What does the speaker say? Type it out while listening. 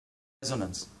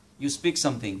resonance. You speak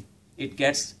something, it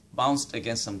gets bounced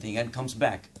against something and comes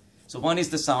back. So one is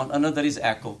the sound, another is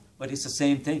echo, but it's the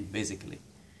same thing basically.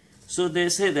 So they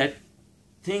say that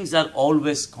things are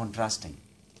always contrasting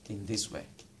in this way.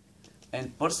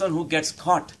 And person who gets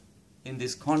caught in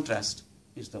this contrast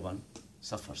is the one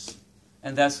suffers.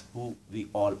 And that's who we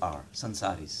all are,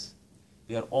 sansaris.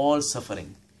 We are all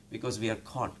suffering because we are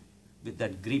caught with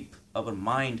that grip. Our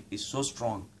mind is so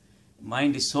strong,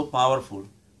 mind is so powerful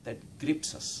that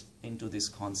grips us into these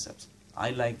concepts.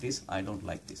 I like this, I don't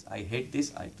like this. I hate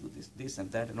this, I do this, this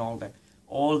and that and all that.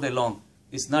 All day long.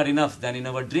 It's not enough. Then in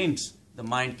our dreams, the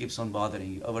mind keeps on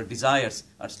bothering you. Our desires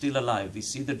are still alive. We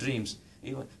see the dreams.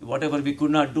 Even whatever we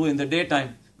could not do in the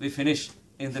daytime, we finish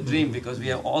in the dream because we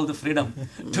have all the freedom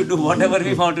to do whatever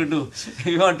we want to do. If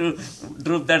we want to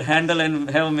drop that handle and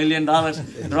have $1 million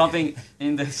dropping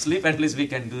in the sleep, at least we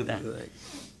can do that. Right.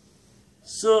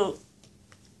 So,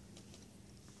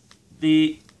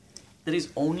 there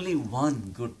is only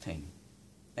one good thing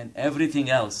and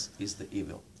everything else is the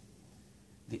evil.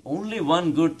 The only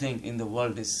one good thing in the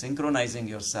world is synchronizing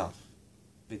yourself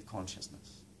with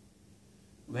consciousness.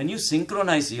 When you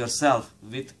synchronize yourself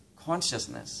with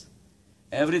consciousness,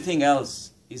 everything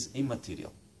else is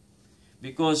immaterial.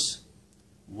 Because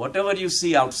whatever you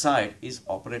see outside is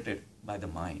operated by the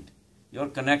mind. Your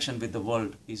connection with the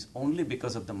world is only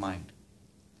because of the mind.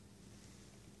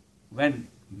 When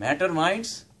matter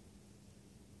minds,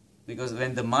 because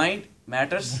when the mind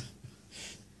matters,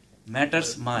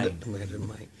 matters mind.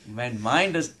 When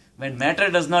matter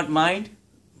does not mind,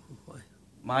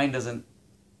 mind doesn't.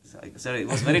 Sorry, it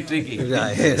was very tricky.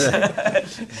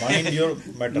 Mind your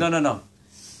matter. No.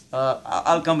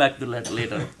 I'll come back to that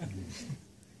later.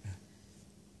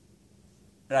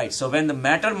 Right, so when the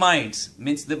matter minds,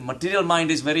 means the material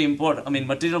mind is very important. I mean,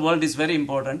 material world is very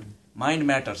important. Mind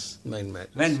matters. Mind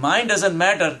matters. When mind doesn't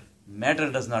matter, matter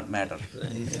does not matter.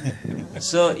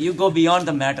 So you go beyond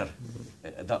the matter,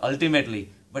 ultimately.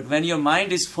 But when your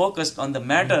mind is focused on the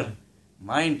matter,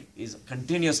 mind is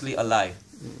continuously alive.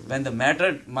 When the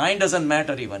mind doesn't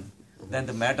matter even, then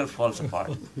the matter falls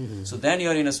apart. So then you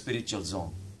are in a spiritual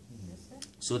zone.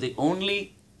 So the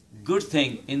only good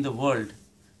thing in the world,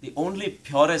 the only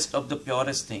purest of the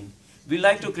purest thing, we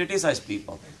like to criticize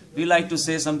people. We like to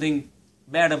say something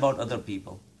bad about other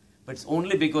people. But it's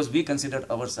only because we consider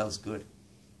ourselves good.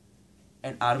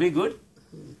 And are we good?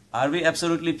 Are we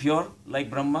absolutely pure like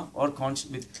Brahma or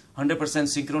with 100%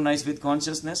 synchronized with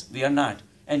consciousness? We are not.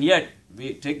 And yet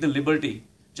we take the liberty,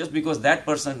 just because that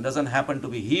person doesn't happen to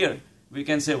be here, we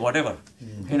can say whatever.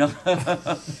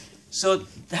 So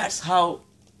that's how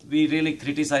we really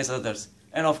criticize others.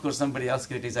 And of course somebody else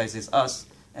criticizes us.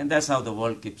 And that's how the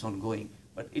world keeps on going.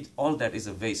 But all that is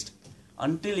a waste.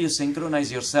 Until you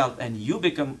synchronize yourself and you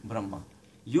become Brahma,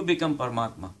 you become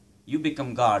Paramatma, you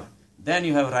become God, then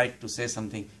you have right to say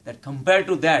something that compared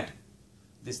to that,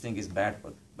 this thing is bad.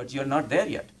 But you're not there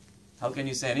yet. How can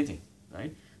you say anything?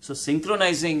 Right? So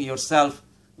synchronizing yourself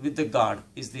with the God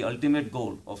is the ultimate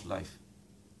goal of life.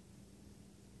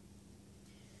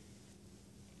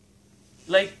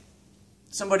 Like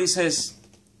somebody says,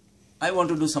 I want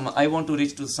to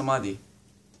reach to samadhi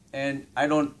and I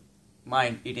don't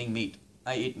mind eating meat.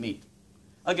 I eat meat.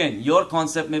 Again, your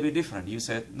concept may be different. You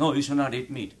said, no, you should not eat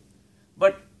meat.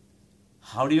 But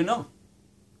how do you know?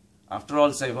 After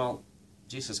all, say, well,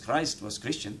 Jesus Christ was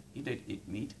Christian. He did eat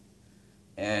meat.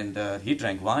 And he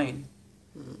drank wine.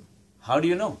 How do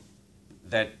you know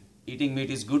that eating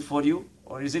meat is good for you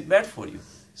or is it bad for you?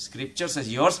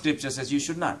 Your scripture says you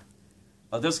should not.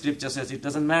 Other scripture says it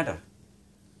doesn't matter.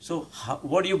 So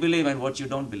what do you believe and what you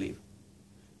don't believe?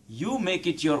 You make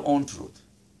it your own truth.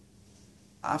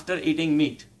 After eating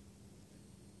meat,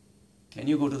 can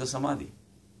you go to the samadhi?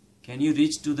 Can you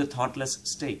reach to the thoughtless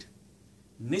state?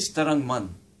 Nistarang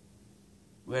man,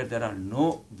 where there are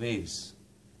no waves,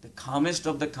 the calmest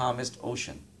of the calmest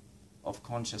ocean of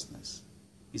consciousness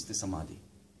is the samadhi.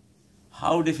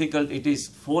 How difficult it is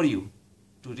for you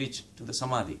to reach to the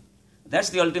samadhi. That's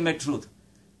the ultimate truth.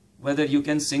 Whether you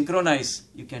can synchronize,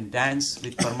 you can dance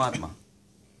with Paramatma.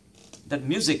 That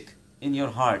music in your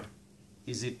heart,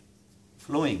 is it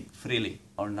flowing freely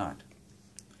or not?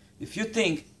 If you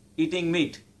think eating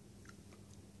meat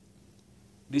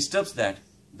disturbs that,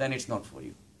 then it's not for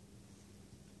you.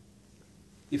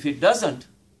 If it doesn't,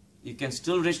 you can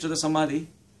still reach to the samadhi,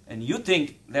 and you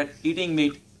think that eating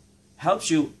meat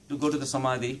helps you to go to the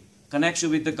samadhi, connects you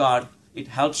with the God, it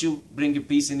helps you bring you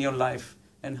peace in your life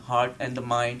and heart and the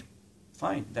mind,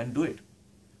 fine, then do it.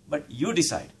 But you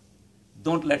decide.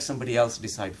 Don't let somebody else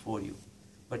decide for you.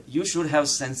 But you should have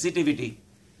sensitivity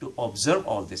to observe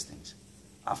all these things.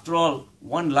 After all,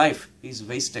 one life is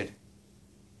wasted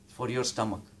for your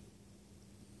stomach.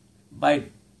 By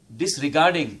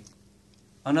disregarding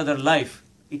another life,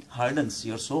 it hardens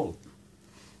your soul.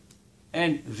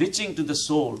 And reaching to the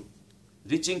soul,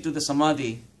 reaching to the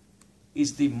samadhi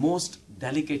is the most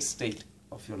delicate state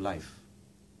of your life.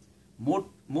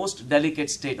 Most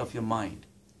delicate state of your mind.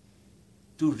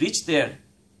 To reach there,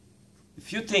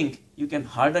 if you think you can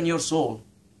harden your soul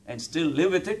and still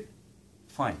live with it,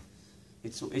 fine.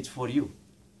 It's for you.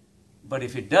 But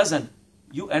if it doesn't,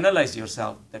 you analyze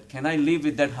yourself that can I live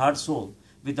with that hard soul?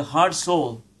 With the hard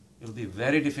soul, it will be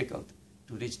very difficult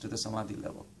to reach to the samadhi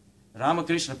level.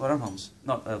 Ramakrishna Paramahamsa,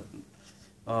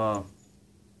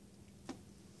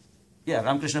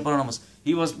 Ramakrishna Paramahamsa,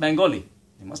 he was Bengali.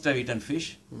 He must have eaten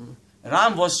fish.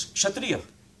 Ram was Kshatriya.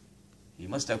 He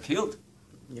must have killed.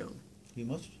 Yeah. He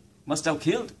Must have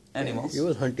killed animals. He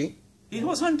was hunting. He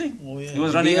was hunting. Oh, yeah. He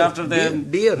was running Deer, after the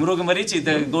deer. Murugamarichi,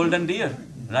 the golden deer.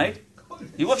 Right?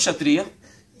 He was Kshatriya.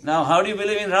 Now, how do you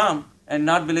believe in Ram and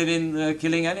not believe in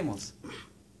killing animals?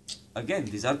 Again,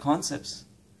 these are concepts.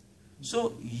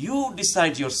 So, you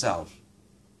decide yourself.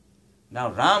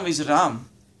 Now, Ram is Ram.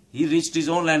 He reached his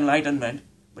own enlightenment,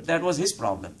 but that was his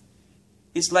problem.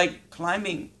 It's like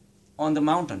climbing on the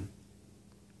mountain.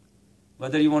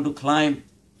 Whether you want to climb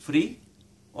free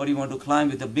or you want to climb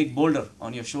with a big boulder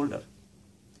on your shoulder.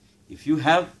 If you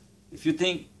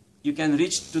think you can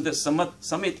reach to the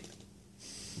summit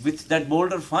with that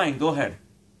boulder, fine, go ahead.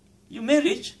 You may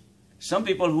reach. Some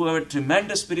people who have a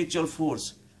tremendous spiritual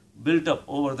force built up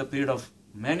over the period of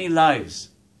many lives,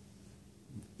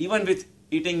 even with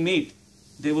eating meat,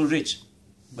 they will reach.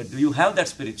 But do you have that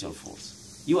spiritual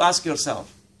force? You ask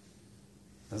yourself.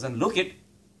 Doesn't look it.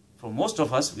 For most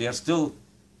of us, we are still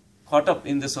caught up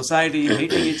in the society,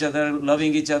 hating each other,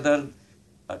 loving each other,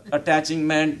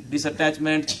 attachment,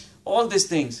 disattachment, all these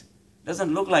things.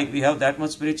 Doesn't look like we have that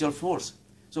much spiritual force.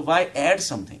 So why add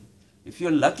something? If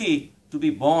you're lucky to be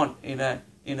born in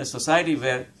a society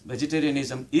where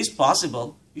vegetarianism is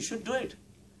possible, you should do it.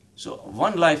 So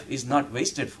one life is not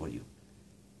wasted for you.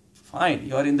 Fine,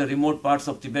 you are in the remote parts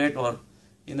of Tibet or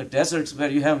in the deserts where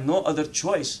you have no other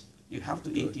choice. You have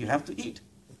to eat. You have to eat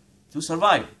to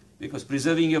survive, because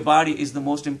preserving your body is the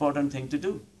most important thing to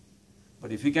do.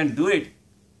 But if you can do it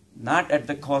not at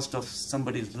the cost of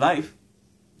somebody's life,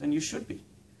 then you should be.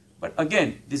 But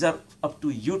again, these are up to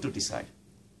you to decide.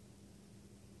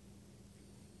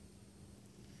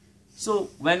 So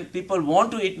when people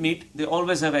want to eat meat, they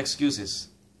always have excuses.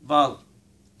 Well,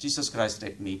 Jesus Christ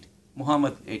ate meat.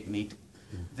 Muhammad ate meat.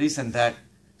 This and that.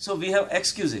 So we have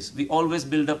excuses. We always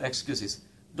build up excuses.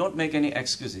 Don't make any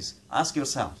excuses. Ask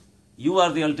yourself. You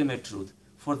are the ultimate truth.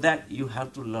 For that, you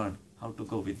have to learn how to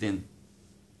go within.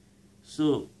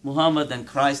 So Muhammad and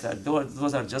Christ,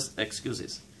 those are just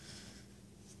excuses.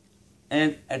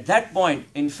 And at that point,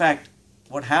 in fact,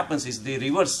 what happens is the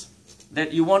reverse.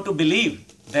 That you want to believe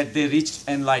that they reached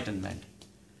enlightenment.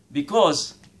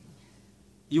 Because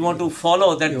you want to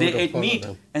follow that they ate meat.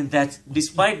 And that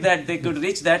despite that, they could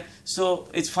reach that. So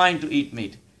it's fine to eat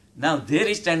meat. Now they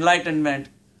reached enlightenment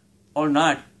or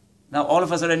not. Now all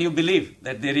of a sudden you believe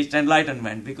that they reached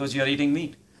enlightenment because you are eating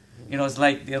meat. You know, it's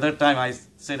like the other time I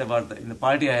said about in the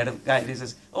party I had a guy, he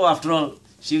says, oh, after all,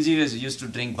 Shivji used to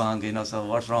drink bhang, so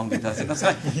what's wrong with us?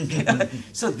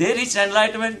 So they reached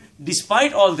enlightenment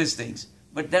despite all these things.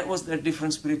 But that was their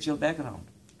different spiritual background.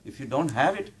 If you don't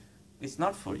have it, it's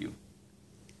not for you.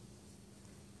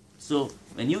 So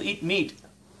when you eat meat,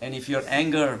 and if your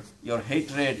anger, your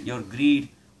hatred, your greed,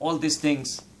 all these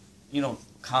things,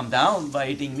 calm down by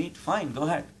eating meat, fine, go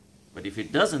ahead. But if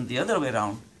it doesn't, the other way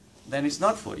around, then it's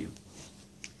not for you.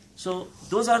 So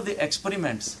those are the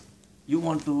experiments you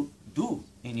want to do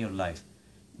in your life.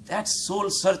 That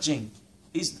soul searching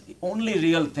is the only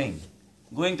real thing.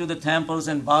 Going to the temples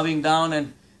and bowing down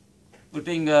and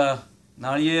putting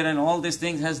nariyar and all these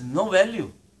things has no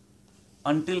value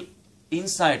until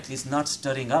insight is not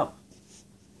stirring up.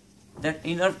 That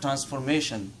inner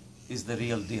transformation is the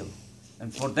real deal.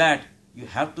 And for that, you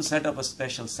have to set up a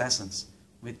special sessions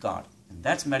with God. And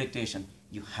that's meditation.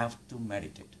 You have to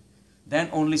meditate. Then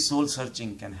only soul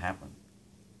searching can happen.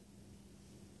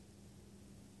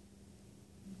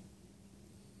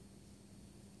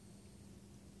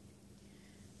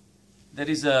 There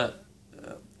is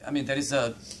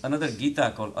another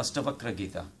Gita called Astavakra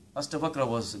Gita. Astavakra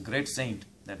was a great saint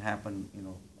that happened,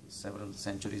 several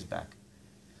centuries back.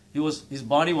 His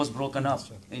body was broken up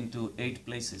into 8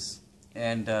 places.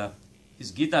 And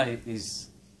his Gita is,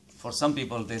 for some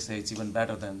people, they say it's even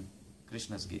better than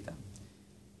Krishna's Gita.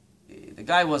 The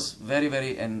guy was very,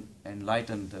 very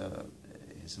enlightened.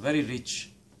 He's very rich,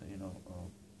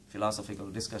 philosophical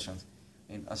discussions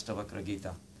in Astavakra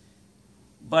Gita.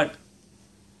 But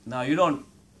now you don't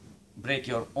break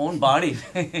your own body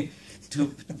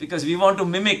because we want to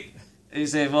mimic. You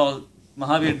say, well,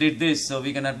 Mahavir did this, so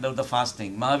we cannot do the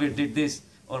fasting. Mahavir did this,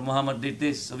 or Muhammad did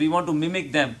this. So we want to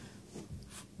mimic them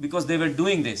because they were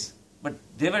doing this. But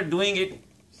they were doing it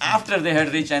after they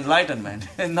had reached enlightenment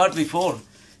and not before.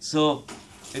 So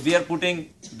we are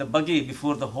putting the buggy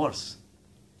before the horse.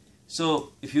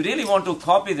 So if you really want to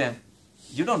copy them,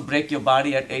 you don't break your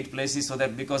body at 8 places so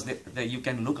that because you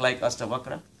can look like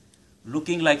Astavakra.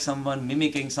 Looking like someone,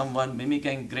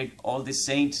 mimicking great all these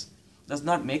saints does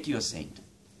not make you a saint.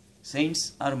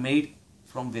 Saints are made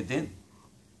from within.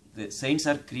 The saints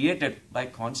are created by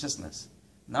consciousness,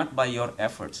 not by your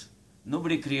efforts.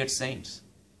 Nobody creates saints.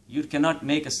 You cannot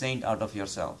make a saint out of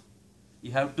yourself.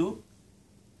 You have to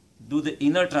do the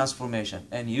inner transformation,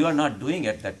 and you are not doing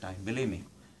it at that time, believe me.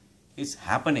 It's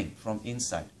happening from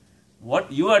inside.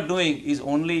 What you are doing is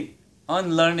only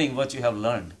unlearning what you have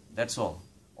learned. That's all.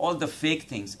 All the fake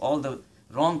things, all the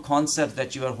wrong concepts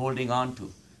that you are holding on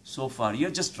to so far,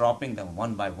 you're just dropping them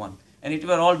one by one. And it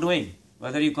we are all doing,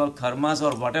 whether you call karmas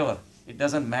or whatever, it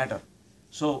doesn't matter.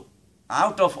 So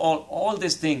out of all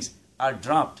these things are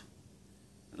dropped.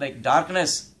 Like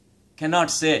darkness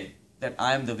cannot say that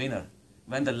I am the winner.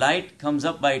 When the light comes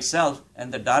up by itself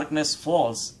and the darkness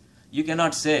falls, you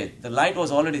cannot say the light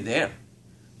was already there.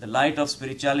 The light of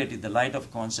spirituality, the light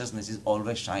of consciousness is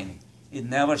always shining. It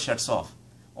never shuts off.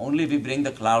 Only we bring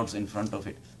the clouds in front of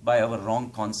it by our wrong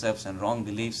concepts and wrong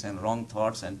beliefs and wrong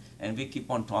thoughts, and we keep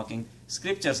on talking.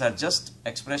 Scriptures are just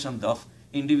expressions of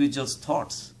individuals'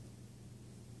 thoughts.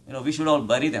 We should all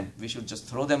bury them. We should just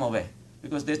throw them away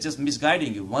because they're just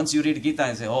misguiding you. Once you read Gita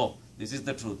and say, oh, this is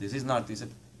the truth, this is not, this is...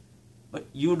 But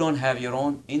you don't have your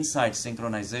own inside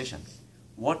synchronization.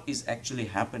 What is actually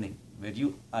happening?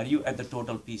 Are you at the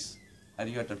total peace? Are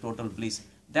you at the total bliss?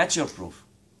 That's your proof.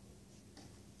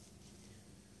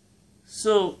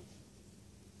 So,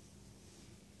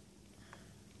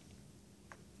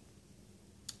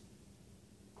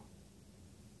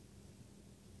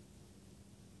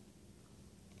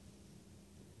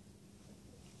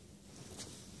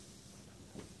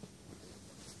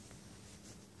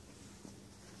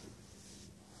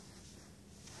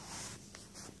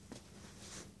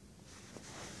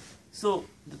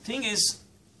 the thing is,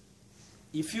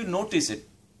 if you notice it,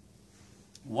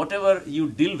 whatever you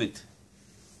deal with,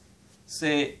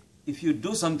 say, if you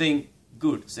do something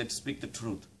good, say, speak the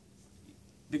truth,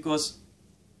 because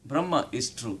Brahma is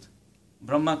truth.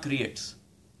 Brahma creates.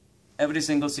 Every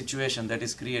single situation that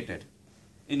is created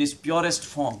in its purest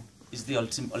form is the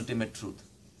ultimate truth.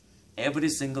 Every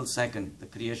single second the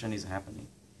creation is happening,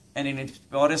 and in its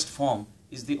purest form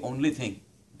is the only thing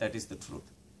that is the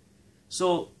truth.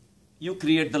 So you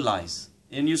create the lies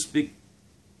and you speak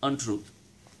untruth.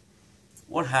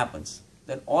 What happens?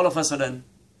 Then all of a sudden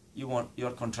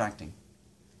you're contracting.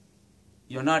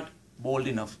 You're not bold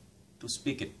enough to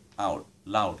speak it out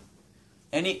loud.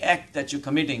 Any act that you're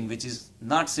committing which is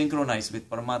not synchronized with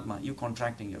Paramatma, you're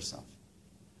contracting yourself.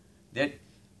 That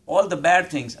all the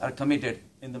bad things are committed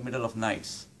in the middle of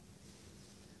nights.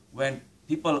 When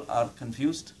people are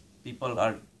confused, people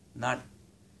are not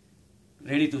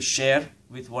ready to share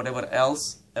with whatever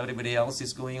else, everybody else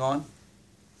is going on.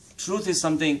 Truth is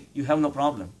something you have no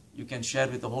problem. You can share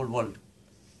with the whole world.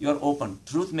 You are open.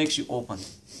 Truth makes you open.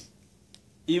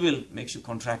 Evil makes you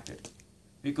contracted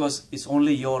because it's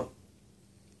only your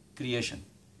creation.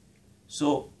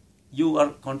 So you are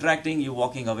contracting, you're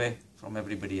walking away from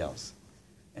everybody else.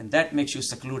 And that makes you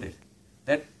secluded.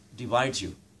 That divides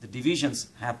you. The divisions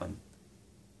happen.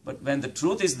 But when the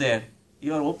truth is there,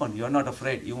 you are open, you are not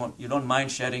afraid, you don't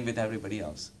mind sharing with everybody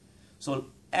else. So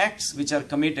acts which are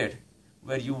committed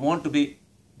where you want to be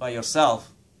by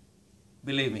yourself,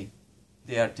 believe me,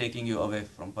 they are taking you away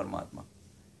from Paramatma.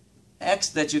 Acts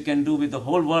that you can do with the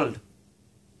whole world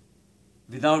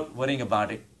without worrying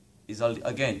about it is,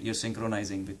 again, you're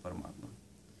synchronizing with Paramatma.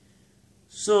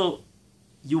 So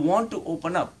you want to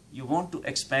open up, you want to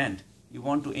expand, you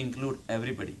want to include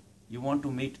everybody, you want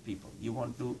to meet people, you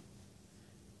want to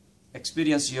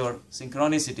experience your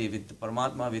synchronicity with the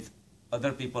Paramatma, with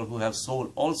other people who have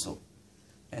soul also.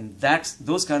 And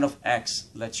those kind of acts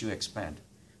let you expand.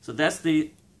 So that's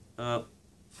the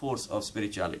force of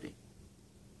spirituality.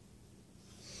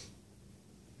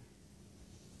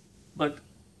 But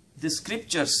the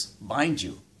scriptures bind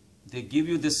you. They give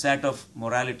you this set of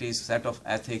moralities, set of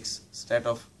ethics, set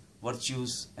of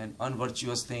virtues and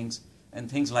unvirtuous things and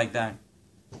things like that.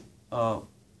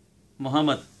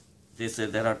 Muhammad, they say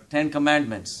there are 10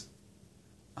 commandments.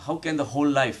 How can the whole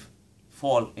life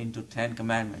fall into 10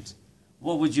 commandments?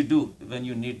 What would you do when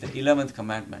you need the 11th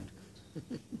commandment?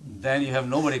 then you have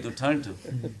nobody to turn to.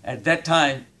 At that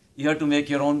time, you have to make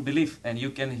your own belief, and you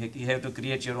have to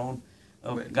create your own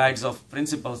guides of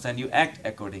principles, and you act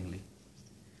accordingly.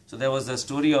 So there was a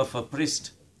story of a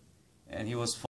priest, and he was